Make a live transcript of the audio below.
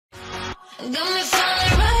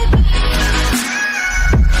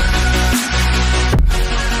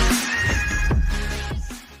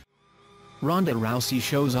Ronda Rousey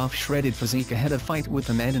shows off shredded physique ahead of fight with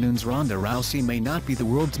Amanda Nunes. Ronda Rousey may not be the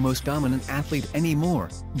world's most dominant athlete anymore,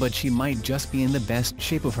 but she might just be in the best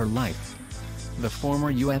shape of her life. The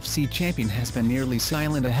former UFC champion has been nearly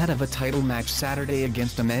silent ahead of a title match Saturday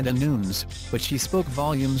against Amanda Nunes, but she spoke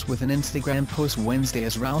volumes with an Instagram post Wednesday.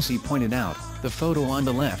 As Rousey pointed out, the photo on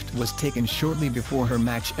the left was taken shortly before her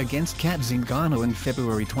match against Cat Zingano in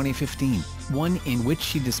February 2015, one in which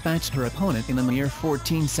she dispatched her opponent in a mere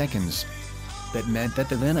 14 seconds. That meant that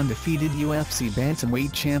the then-undefeated UFC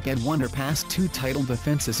bantamweight champ had won her past 2 title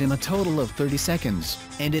defenses in a total of 30 seconds,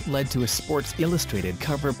 and it led to a Sports Illustrated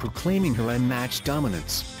cover proclaiming her unmatched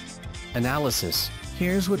dominance. Analysis: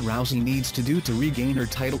 here's what Rousey needs to do to regain her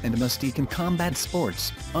title and mystique in combat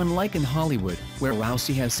sports. Unlike in Hollywood, where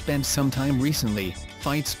Rousey has spent some time recently,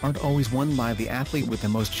 fights aren't always won by the athlete with the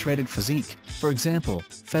most shredded physique, for example,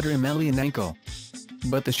 Fedor Emelianenko.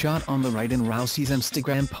 But the shot on the right in Rousey's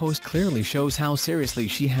Instagram post clearly shows how seriously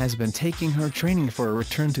she has been taking her training for a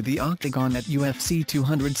return to the octagon at UFC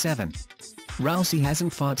 207. Rousey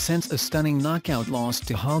hasn't fought since a stunning knockout loss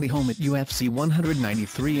to Holly Holm at UFC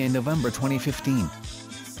 193 in November 2015.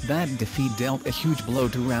 That defeat dealt a huge blow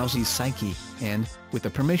to Rousey's psyche, and, with the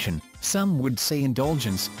permission, some would say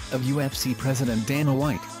indulgence, of UFC President Dana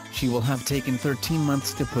White, she will have taken 13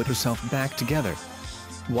 months to put herself back together.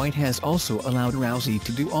 White has also allowed Rousey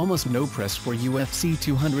to do almost no press for UFC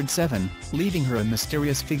 207, leaving her a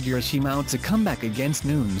mysterious figure as she mounts a comeback against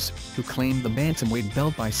Nunes, who claimed the bantamweight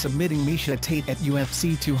belt by submitting Miesha Tate at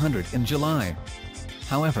UFC 200 in July.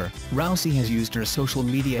 However, Rousey has used her social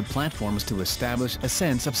media platforms to establish a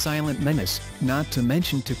sense of silent menace, not to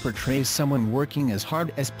mention to portray someone working as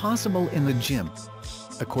hard as possible in the gym.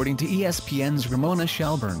 According to ESPN's Ramona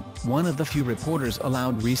Shelburne, one of the few reporters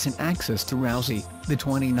allowed recent access to Rousey, the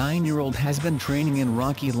 29-year-old has been training in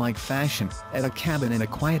Rocky-like fashion, at a cabin in a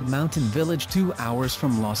quiet mountain village 2 hours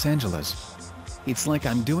from Los Angeles. "It's like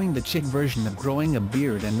I'm doing the chick version of growing a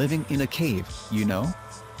beard and living in a cave, you know?"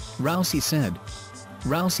 Rousey said.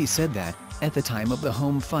 Rousey said that, at the time of the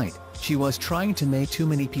home fight, she was trying to make too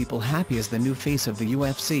many people happy as the new face of the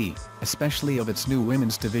UFC, especially of its new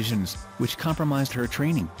women's divisions, which compromised her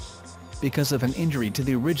training. Because of an injury to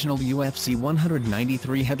the original UFC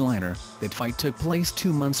 193 headliner, that fight took place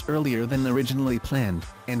 2 months earlier than originally planned,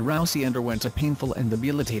 and Rousey underwent a painful and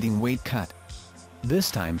debilitating weight cut. This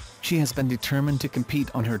time, she has been determined to compete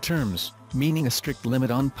on her terms, meaning a strict limit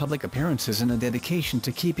on public appearances and a dedication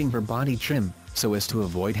to keeping her body trim, so as to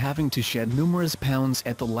avoid having to shed numerous pounds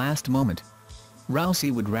at the last moment. Rousey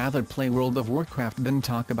would rather play World of Warcraft than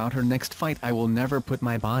talk about her next fight. "I will never put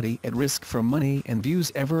my body at risk for money and views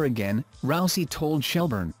ever again," Rousey told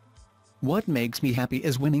Shelburne. "What makes me happy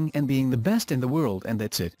is winning and being the best in the world, and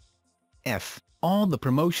that's it. All the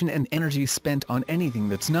promotion and energy spent on anything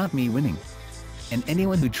that's not me winning. And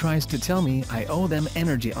anyone who tries to tell me I owe them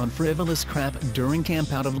energy on frivolous crap during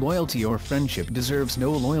camp out of loyalty or friendship deserves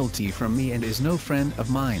no loyalty from me and is no friend of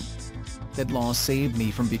mine. That loss saved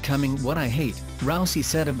me from becoming what I hate," Rousey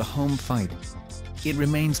said of the home fight. It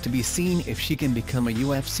remains to be seen if she can become a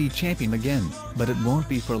UFC champion again, but it won't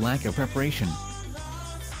be for lack of preparation.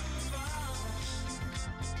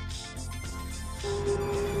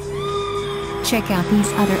 Check out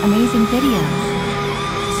these other amazing videos.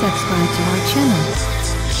 Subscribe to our channel.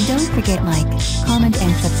 Don't forget like, comment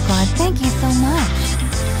and subscribe. Thank you so much.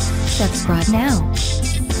 Subscribe now.